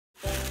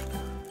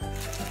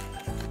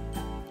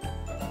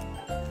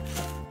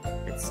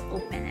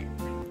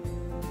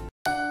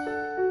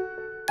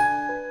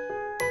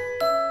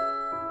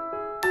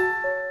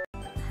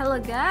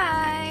pala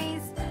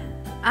guys.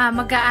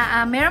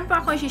 Meron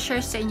pa ako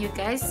i-share sa inyo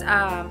guys.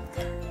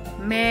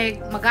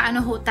 Mag-ano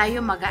ho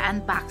tayo,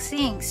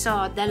 mag-unboxing.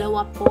 So,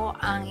 dalawa po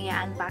ang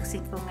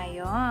i-unboxing ko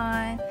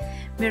ngayon.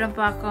 Meron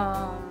pa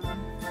akong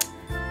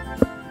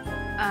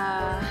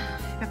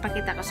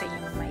papakita ko sa inyo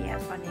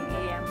mamaya kung ano yung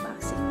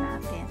i-unboxing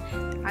natin.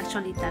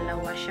 Actually,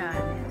 dalawa siya.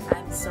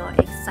 I'm so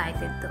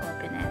excited to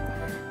open it.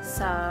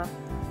 So,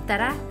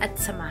 tara at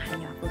samahan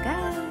niyo ako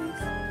guys.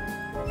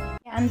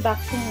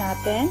 I-unboxing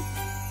natin.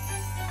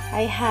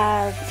 I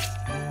have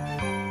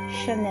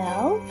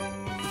Chanel.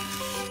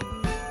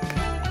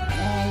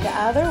 And the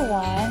other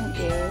one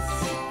is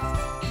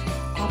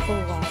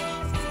Apple Watch.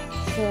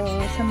 So,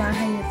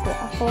 samahan niyo po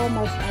ako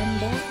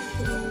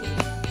mag-unboxing.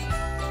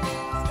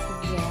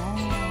 Yan.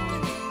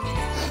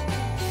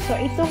 So,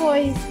 ito ho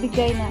is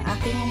bigay ng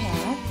aking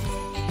anak.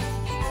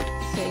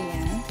 So,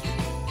 yan.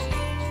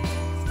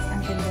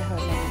 Ang ganda ho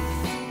lang.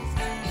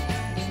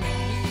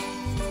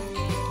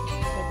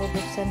 So,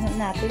 bubuksan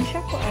natin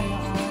siya kung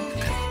ano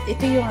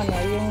ito yung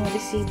yung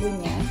resibo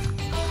niya.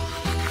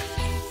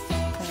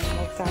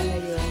 Magkano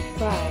yung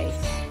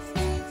price.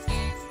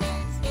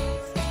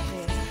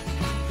 Okay.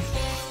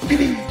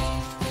 Ayan.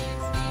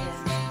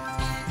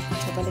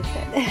 So,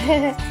 baliktad.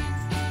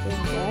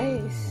 Ayan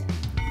guys.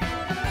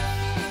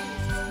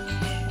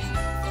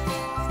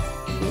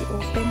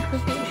 I-open ko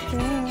po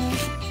siya.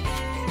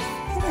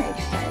 I'm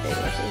excited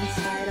what's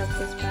inside of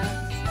this bag.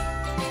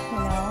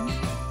 You know?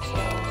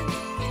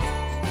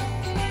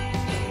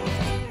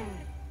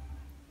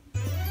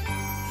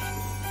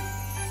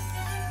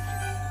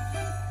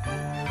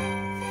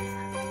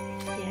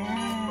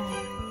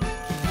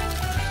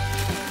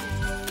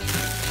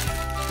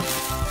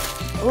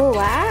 Oh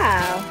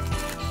wow!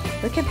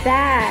 Look at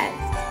that!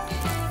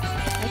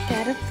 I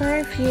got a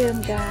perfume,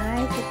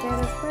 guys. I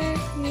got a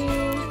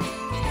perfume.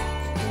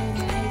 Very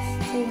nice.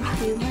 Thank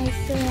you, my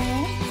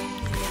son.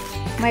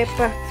 My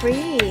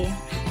free.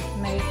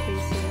 My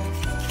free son.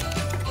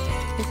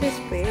 This is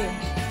free.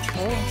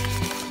 Oh,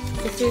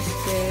 this is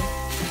good.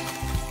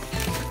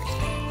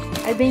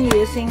 I've been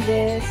using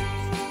this,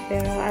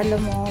 pero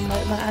alam mo,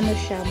 maano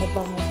siya,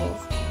 mabango.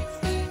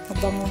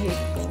 Mabanguhit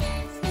ko.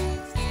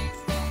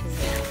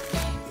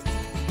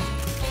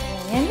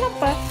 Yan lang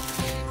pa.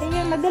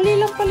 Ayan, madali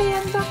lang pala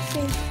yung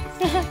unboxing.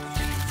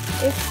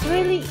 It's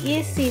really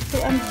easy to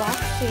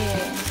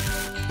unboxing.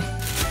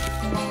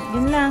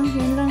 Yun lang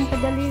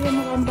kadali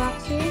lang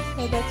mag-unboxing.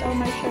 So that's all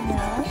my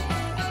Chanel.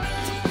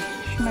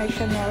 My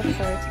Chanel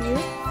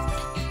perfume.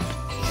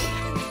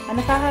 Ang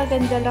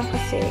nakakaganda lang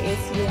kasi is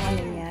yung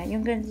ano niya,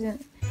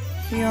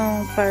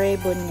 yung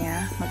parabon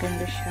niya.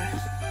 Maganda siya.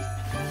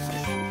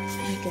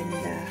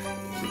 Maganda.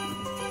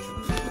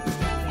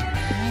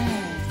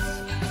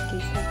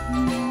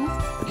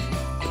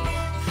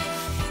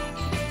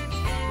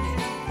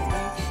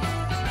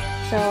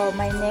 So,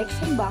 my next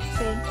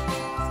unboxing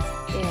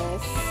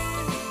is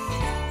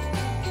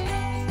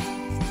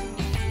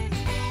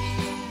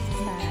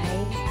my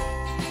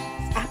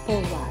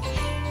Apple Watch.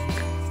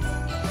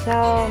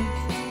 So,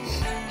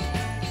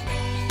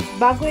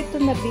 bago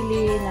ito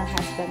nabili ng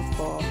husband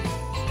ko,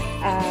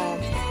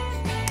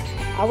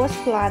 I was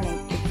planning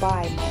to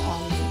buy my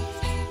own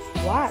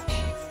watch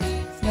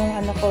nung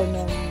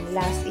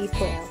last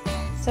April.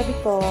 Sabi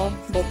ko,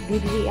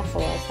 bibili ako.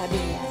 Sabi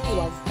niya,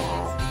 huwag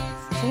daw.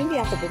 So,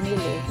 hindi ako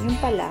bumili. Yung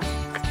pala,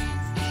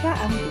 siya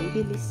ang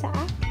bibili sa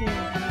akin.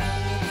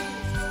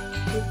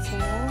 It's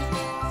a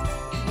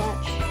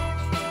watch.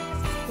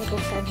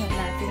 Bubuksan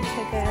natin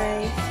siya,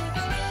 guys.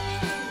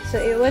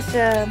 So, it was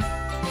a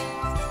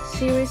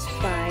Series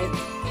 5.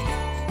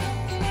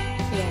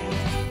 Yan.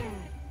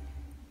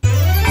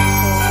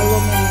 So,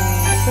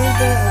 aluminum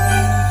silver,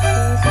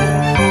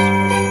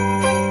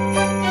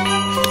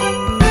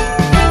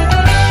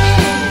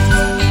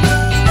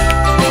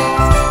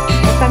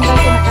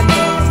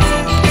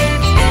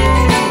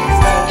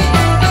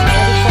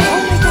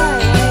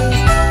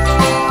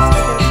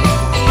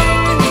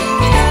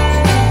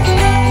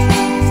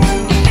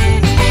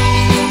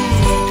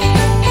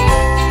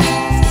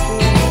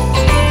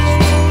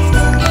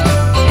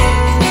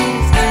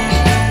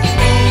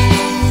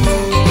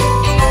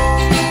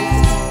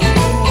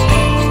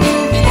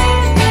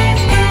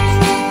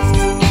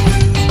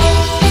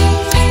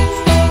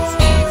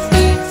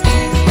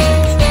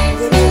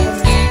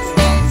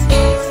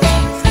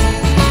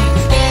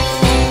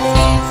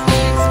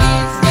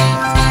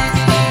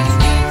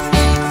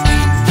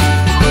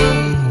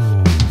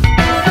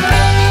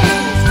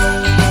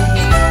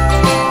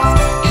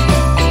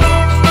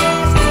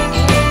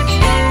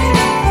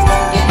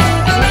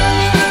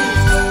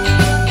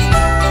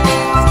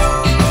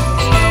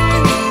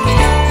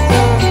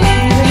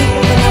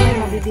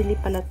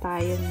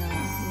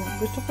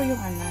 gusto ko yung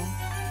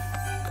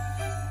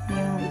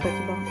yung iba't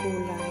ibang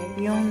kulay,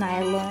 yung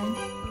nylon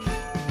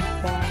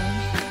brown.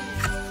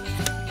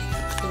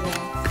 So,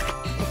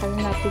 saka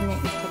natin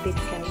yung ikabit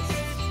guys.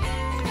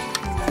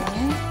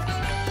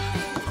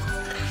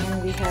 And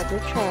we have the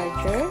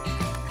charger.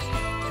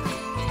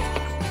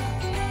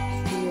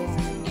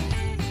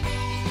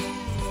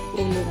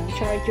 ulo ng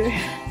charger.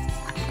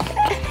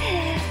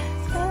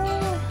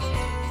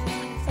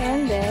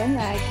 And then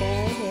I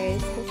guess here's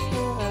the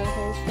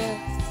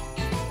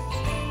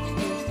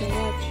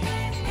watch.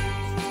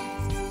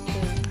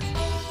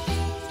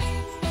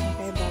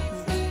 Okay, back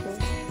na dito.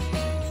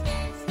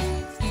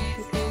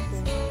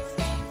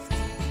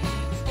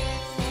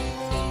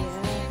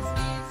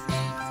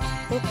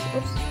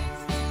 Oops.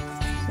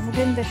 So,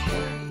 maganda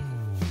siya.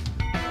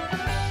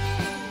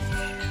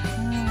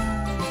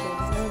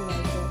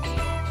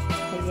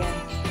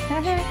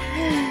 Ayan.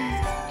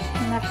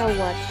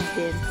 Naka-watch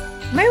din.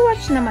 May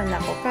watch naman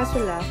ako. Kaso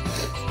lang,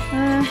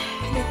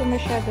 hindi ko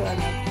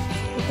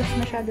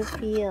masyado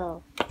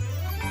feel.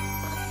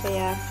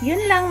 Kaya,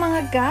 yun lang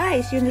mga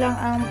guys. Yun lang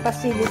ang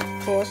pasilip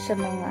ko sa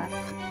mga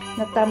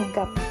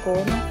natanggap ko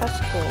ng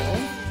Pasko.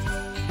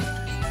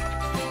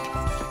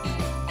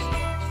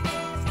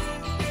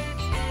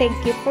 Thank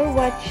you for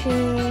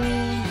watching,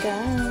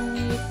 guys.